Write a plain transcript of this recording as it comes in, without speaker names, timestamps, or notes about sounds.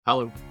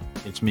Hello,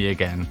 it's me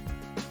again.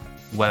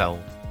 Well,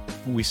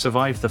 we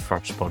survived the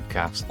first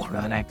podcast. Or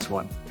the next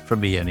one. For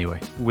me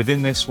anyway.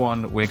 Within this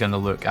one, we're going to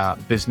look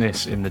at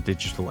business in the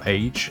digital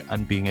age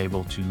and being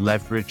able to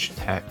leverage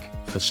tech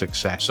for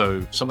success.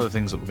 So some of the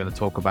things that we're going to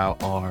talk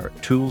about are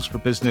tools for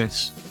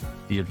business,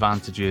 the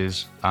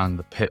advantages and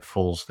the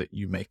pitfalls that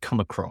you may come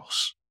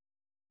across.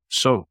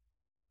 So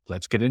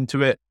let's get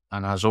into it.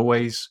 And as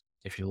always,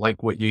 if you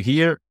like what you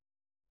hear,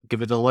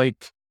 give it a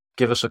like,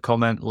 give us a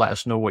comment, let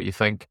us know what you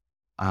think.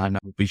 And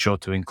we'll be sure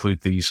to include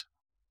these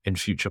in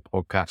future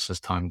podcasts as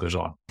time goes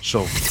on.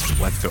 So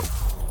let's go.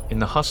 In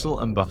the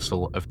hustle and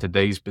bustle of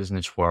today's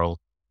business world,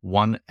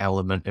 one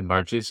element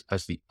emerges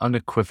as the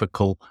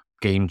unequivocal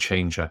game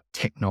changer: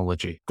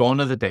 technology. Gone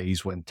are the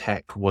days when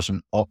tech was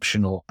an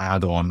optional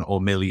add-on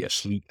or merely a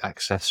sleek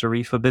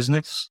accessory for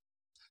business.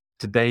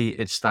 Today,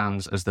 it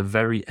stands as the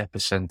very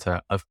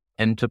epicenter of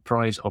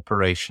enterprise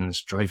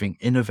operations, driving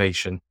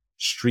innovation,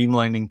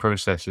 streamlining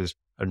processes,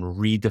 and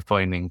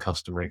redefining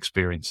customer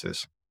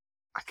experiences.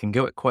 I can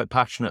get quite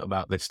passionate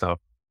about this stuff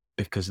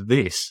because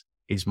this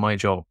is my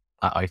job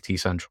at IT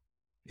Central,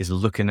 is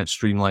looking at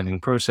streamlining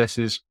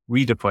processes,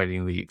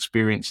 redefining the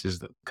experiences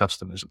that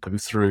customers go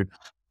through,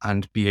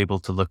 and be able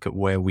to look at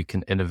where we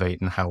can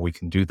innovate and how we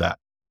can do that.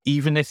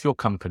 Even if your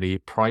company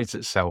prides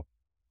itself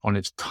on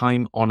its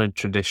time-honored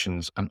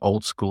traditions and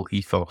old-school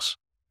ethos,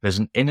 there's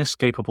an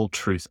inescapable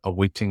truth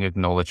awaiting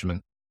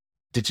acknowledgement.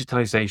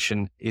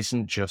 Digitization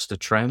isn't just a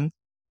trend,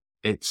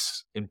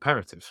 it's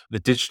imperative. The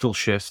digital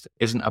shift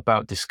isn't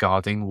about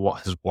discarding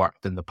what has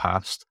worked in the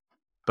past,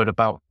 but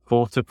about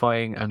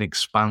fortifying and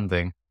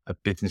expanding a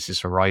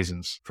business's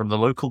horizons. From the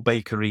local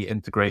bakery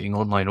integrating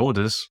online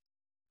orders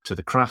to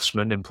the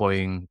craftsman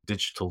employing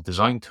digital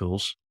design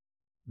tools,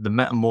 the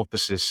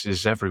metamorphosis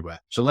is everywhere.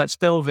 So let's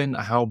delve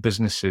into how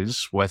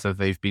businesses, whether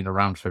they've been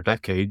around for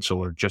decades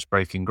or just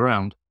breaking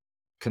ground,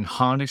 can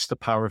harness the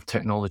power of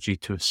technology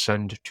to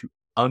ascend to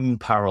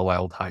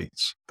unparalleled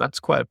heights.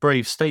 That's quite a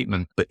brave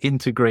statement, but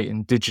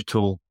integrating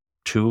digital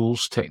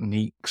tools,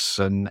 techniques,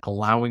 and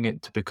allowing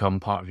it to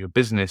become part of your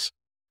business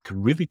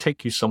can really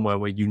take you somewhere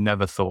where you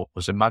never thought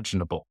was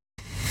imaginable.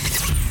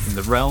 In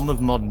the realm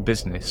of modern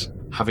business,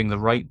 having the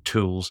right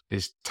tools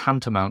is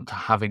tantamount to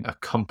having a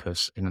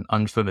compass in an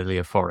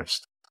unfamiliar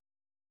forest.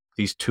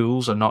 These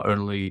tools are not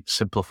only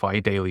simplify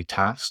daily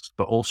tasks,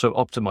 but also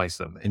optimize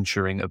them,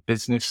 ensuring a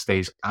business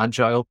stays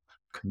agile,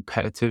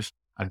 competitive,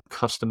 and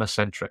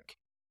customer-centric.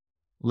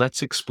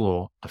 Let's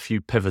explore a few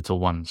pivotal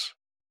ones.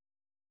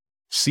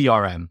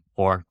 CRM,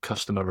 or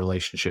Customer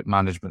Relationship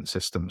Management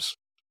Systems.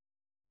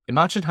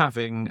 Imagine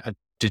having a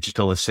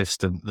digital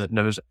assistant that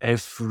knows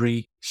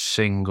every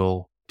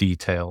single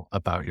detail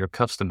about your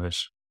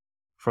customers,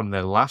 from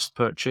their last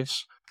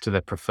purchase to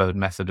their preferred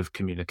method of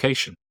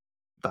communication.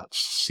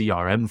 That's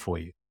CRM for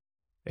you.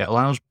 It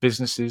allows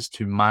businesses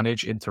to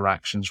manage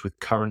interactions with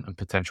current and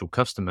potential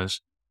customers,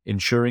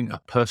 ensuring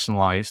a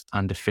personalized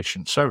and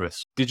efficient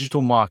service.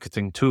 Digital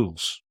marketing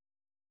tools.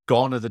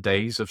 Gone are the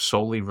days of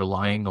solely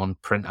relying on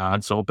print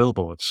ads or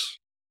billboards.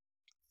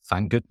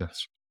 Thank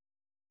goodness.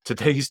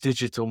 Today's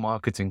digital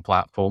marketing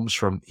platforms,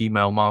 from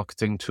email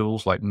marketing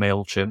tools like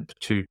MailChimp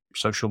to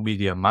social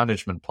media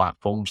management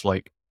platforms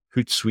like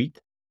Hootsuite,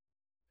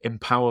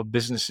 empower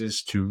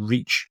businesses to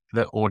reach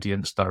their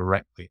audience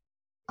directly,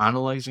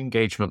 analyze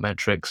engagement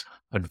metrics,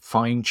 and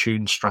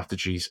fine-tune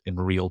strategies in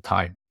real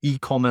time.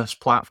 E-commerce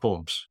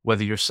platforms,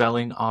 whether you're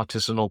selling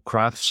artisanal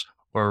crafts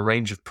or a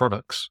range of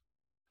products,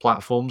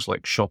 platforms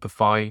like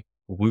Shopify,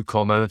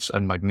 WooCommerce,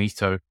 and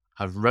Magneto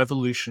have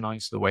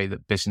revolutionized the way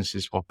that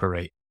businesses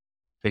operate.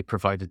 They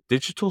provide a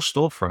digital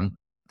storefront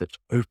that's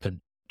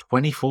open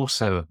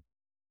 24/7.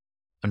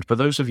 And for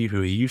those of you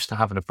who are used to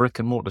having a brick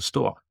and mortar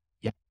store,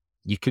 yeah,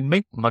 you can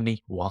make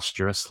money whilst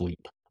you're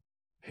asleep.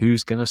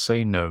 Who's going to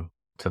say no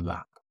to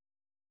that?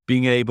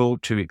 Being able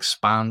to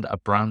expand a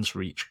brand's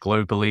reach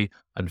globally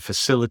and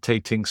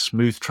facilitating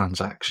smooth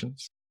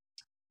transactions.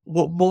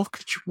 What more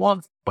could you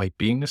want by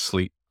being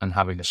asleep and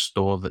having a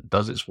store that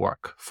does its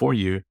work for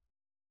you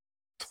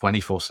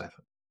 24/7?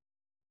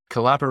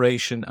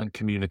 Collaboration and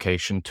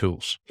communication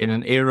tools. In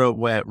an era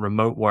where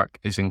remote work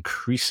is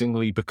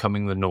increasingly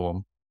becoming the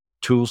norm,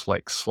 tools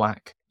like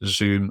Slack,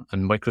 Zoom,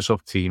 and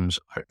Microsoft Teams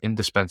are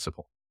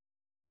indispensable.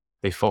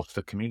 They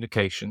foster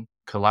communication,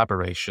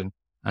 collaboration,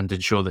 and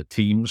ensure that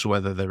teams,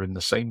 whether they're in the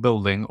same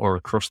building or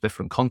across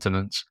different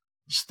continents,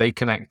 stay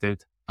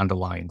connected and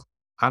aligned.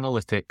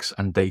 Analytics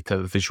and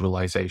data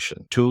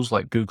visualization. Tools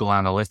like Google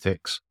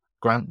Analytics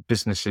grant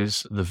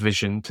businesses the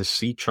vision to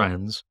see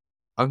trends,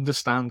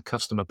 understand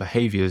customer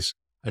behaviors,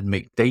 and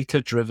make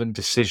data-driven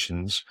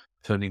decisions,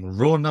 turning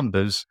raw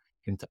numbers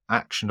into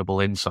actionable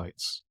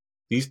insights.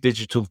 These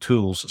digital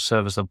tools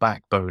serve as a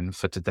backbone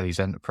for today's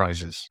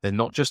enterprises. They're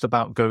not just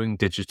about going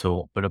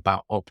digital, but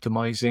about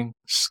optimizing,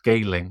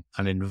 scaling,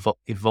 and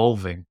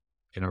evolving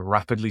in a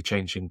rapidly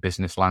changing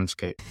business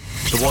landscape.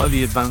 So what are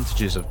the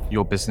advantages of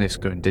your business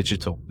going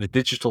digital? The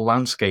digital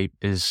landscape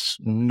is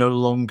no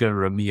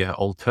longer a mere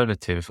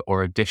alternative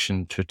or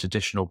addition to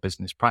traditional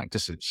business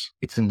practices.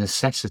 It's a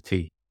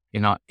necessity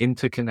in our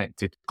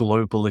interconnected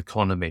global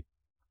economy.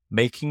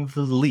 Making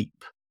the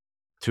leap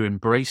to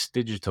embrace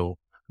digital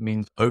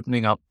means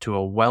opening up to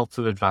a wealth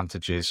of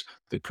advantages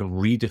that can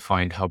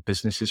redefine how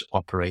businesses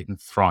operate and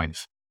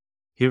thrive.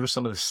 Here are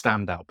some of the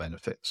standout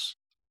benefits.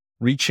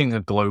 Reaching a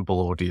global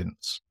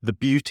audience. The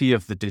beauty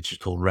of the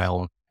digital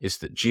realm is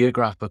that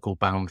geographical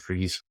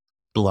boundaries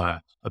blur.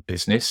 A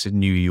business in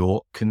New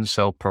York can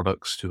sell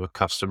products to a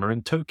customer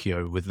in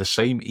Tokyo with the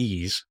same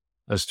ease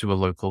as to a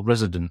local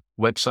resident.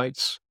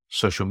 Websites,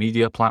 social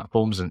media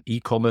platforms, and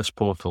e-commerce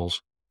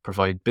portals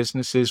provide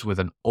businesses with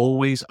an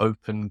always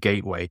open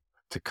gateway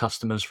to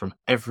customers from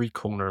every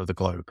corner of the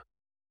globe,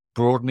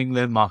 broadening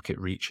their market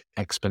reach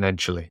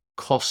exponentially.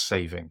 Cost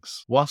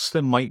savings. Whilst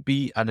there might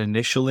be an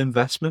initial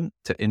investment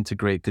to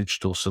integrate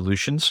digital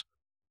solutions,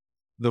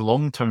 the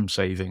long-term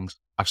savings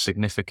are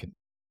significant.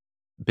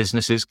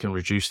 Businesses can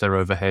reduce their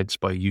overheads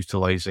by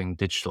utilizing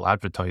digital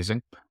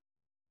advertising,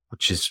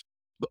 which is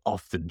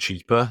often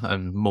cheaper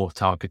and more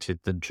targeted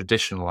than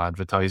traditional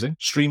advertising,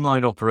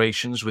 streamline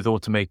operations with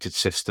automated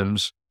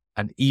systems,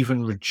 and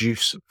even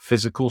reduce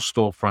physical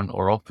storefront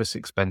or office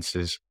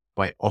expenses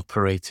by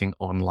operating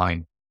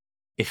online.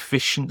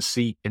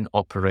 Efficiency in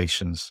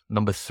operations.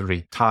 Number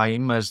 3,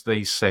 time, as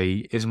they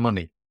say, is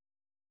money.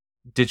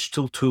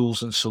 Digital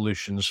tools and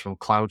solutions from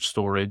cloud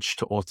storage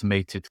to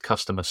automated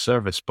customer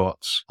service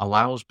bots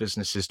allows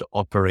businesses to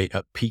operate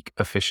at peak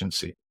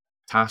efficiency.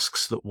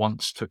 Tasks that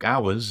once took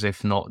hours,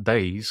 if not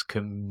days,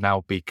 can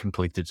now be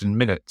completed in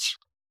minutes.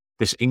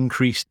 This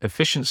increased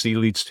efficiency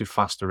leads to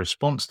faster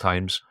response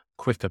times,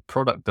 quicker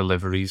product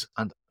deliveries,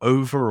 and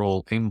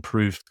overall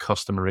improved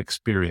customer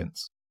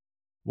experience.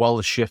 While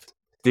the shift to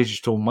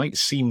digital might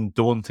seem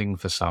daunting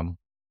for some,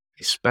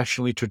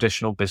 especially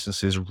traditional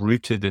businesses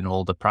rooted in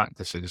older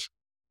practices,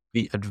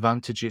 the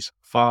advantages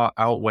far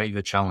outweigh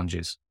the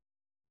challenges.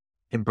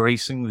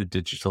 Embracing the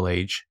digital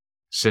age,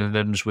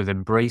 synonyms with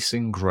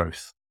embracing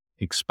growth,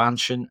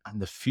 expansion,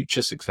 and the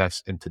future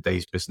success in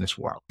today's business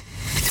world.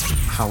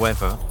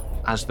 However,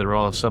 as there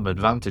are some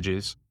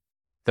advantages,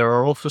 there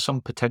are also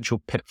some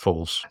potential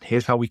pitfalls, and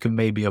here's how we can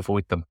maybe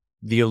avoid them.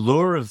 The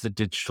allure of the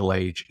digital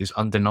age is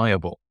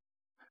undeniable,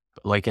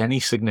 but like any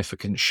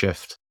significant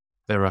shift,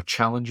 there are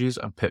challenges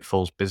and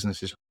pitfalls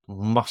businesses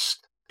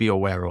must be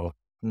aware of.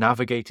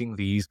 Navigating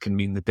these can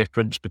mean the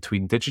difference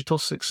between digital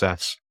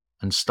success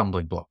and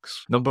stumbling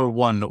blocks. Number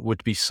 1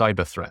 would be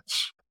cyber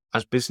threats.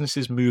 As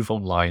businesses move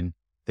online,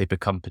 they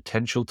become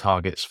potential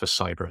targets for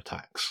cyber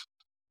attacks.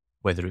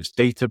 Whether it's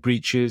data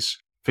breaches,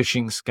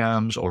 phishing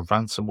scams, or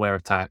ransomware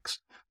attacks,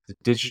 the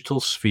digital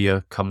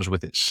sphere comes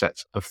with its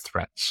set of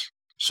threats.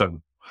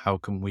 So, how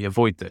can we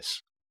avoid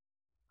this?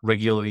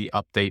 Regularly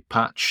update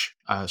patch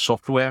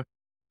software,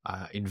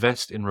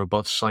 invest in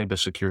robust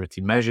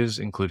cybersecurity measures,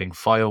 including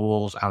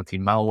firewalls,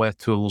 anti-malware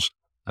tools,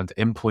 and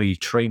employee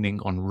training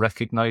on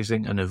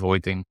recognizing and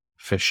avoiding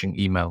phishing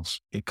emails.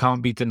 It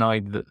can't be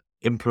denied that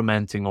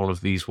implementing all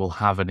of these will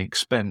have an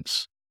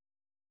expense.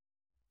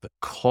 The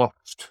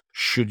cost,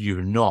 should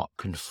you not,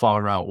 can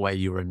far outweigh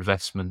your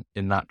investment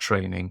in that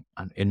training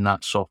and in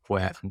that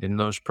software and in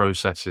those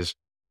processes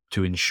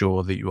to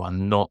ensure that you are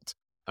not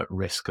at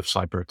risk of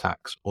cyber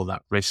attacks, or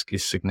that risk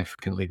is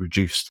significantly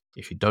reduced.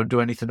 If you don't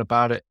do anything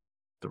about it,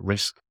 the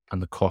risk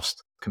and the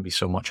cost can be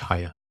so much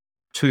higher.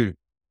 2,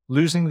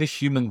 losing the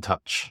human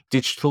touch.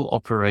 Digital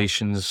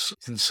operations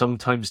can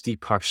sometimes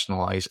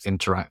depersonalize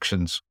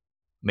interactions,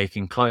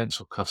 making clients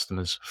or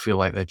customers feel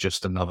like they're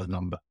just another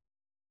number.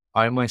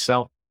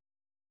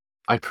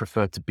 I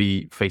prefer to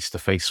be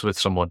face-to-face with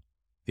someone.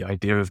 The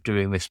idea of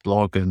doing this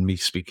blog and me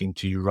speaking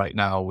to you right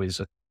now is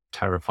a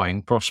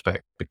terrifying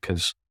prospect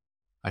because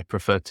I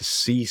prefer to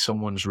see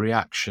someone's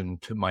reaction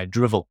to my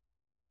drivel.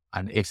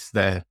 And if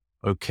they're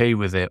okay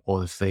with it,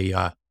 or if they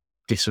are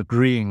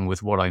disagreeing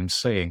with what I'm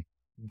saying,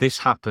 this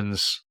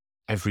happens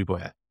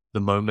everywhere. The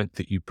moment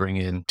that you bring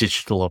in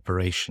digital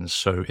operations,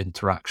 so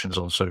interactions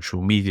on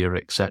social media,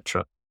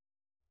 etc.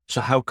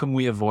 So how can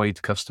we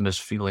avoid customers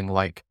feeling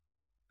like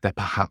they're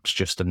perhaps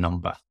just a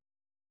number?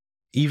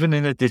 Even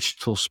in a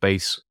digital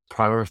space,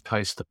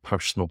 prioritize the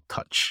personal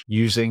touch.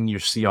 Using your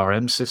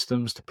CRM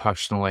systems to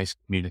personalize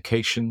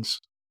communications,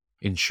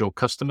 ensure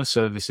customer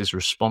service is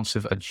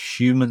responsive and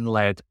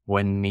human-led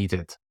when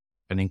needed,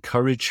 and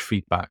encourage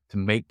feedback to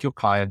make your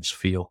clients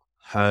feel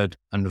heard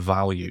and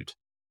valued.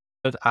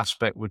 Third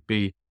aspect would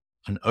be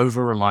an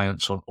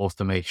over-reliance on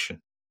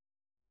automation.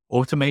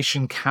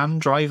 Automation can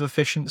drive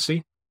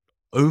efficiency.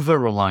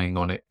 Over-relying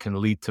on it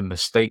can lead to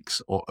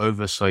mistakes or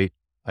oversight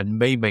and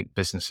may make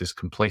businesses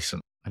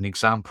complacent. An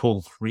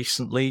example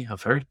recently, a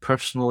very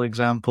personal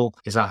example,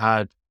 is I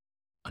had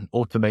an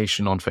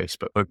automation on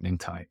Facebook, opening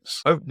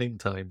times,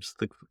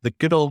 the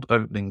good old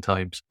opening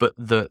times, but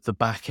the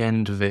back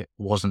end of it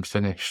wasn't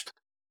finished,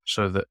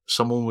 so that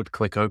someone would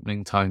click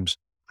opening times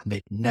and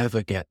they'd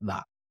never get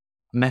that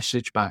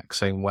message back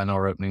saying when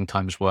our opening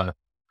times were.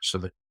 So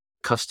the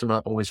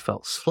customer always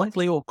felt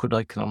slightly awkward,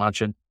 I can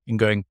imagine, in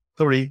going,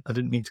 sorry, I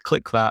didn't mean to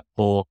click that,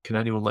 or can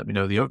anyone let me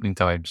know the opening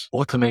times?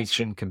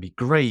 Automation can be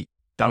great.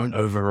 Don't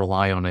over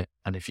rely on it.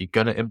 And if you're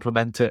going to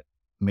implement it,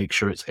 make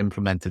sure it's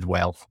implemented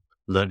well.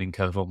 learning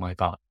curve on my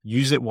part.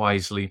 Use it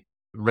wisely,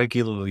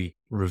 regularly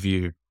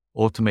review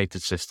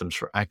automated systems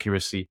for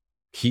accuracy,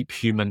 keep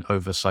human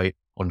oversight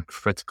on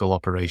critical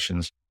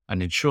operations,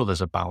 and ensure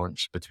there's a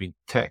balance between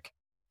tech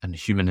and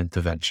human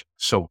intervention.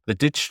 So the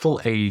digital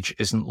age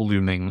isn't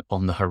looming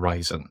on the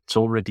horizon. It's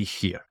already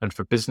here. And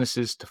for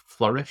businesses to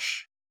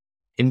flourish,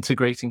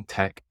 integrating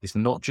tech is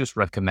not just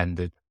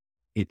recommended,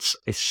 it's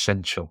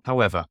essential.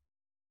 However,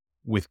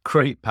 with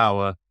great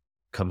power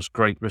comes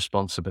great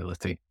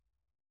responsibility.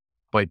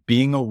 By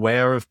being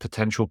aware of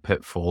potential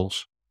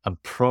pitfalls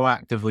and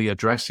proactively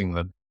addressing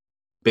them,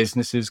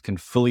 businesses can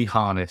fully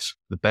harness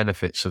the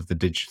benefits of the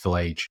digital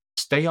age.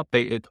 Stay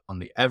updated on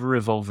the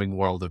ever-evolving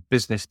world of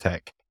business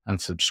tech and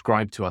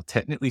subscribe to our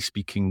Technically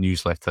Speaking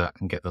newsletter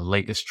and get the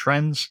latest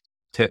trends,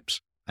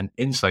 tips, and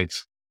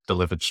insights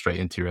delivered straight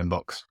into your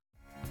inbox.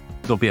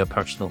 There'll be a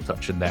personal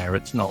touch in there.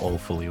 It's not all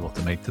fully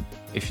automated.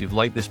 If you've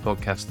liked this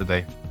podcast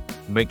today,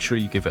 make sure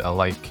you give it a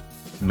like,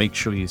 make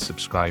sure you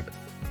subscribe.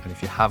 And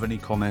if you have any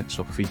comments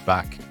or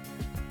feedback,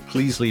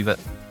 please leave it.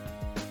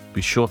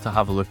 Be sure to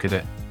have a look at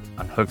it,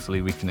 and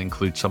hopefully we can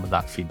include some of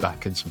that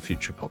feedback in some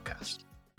future podcasts.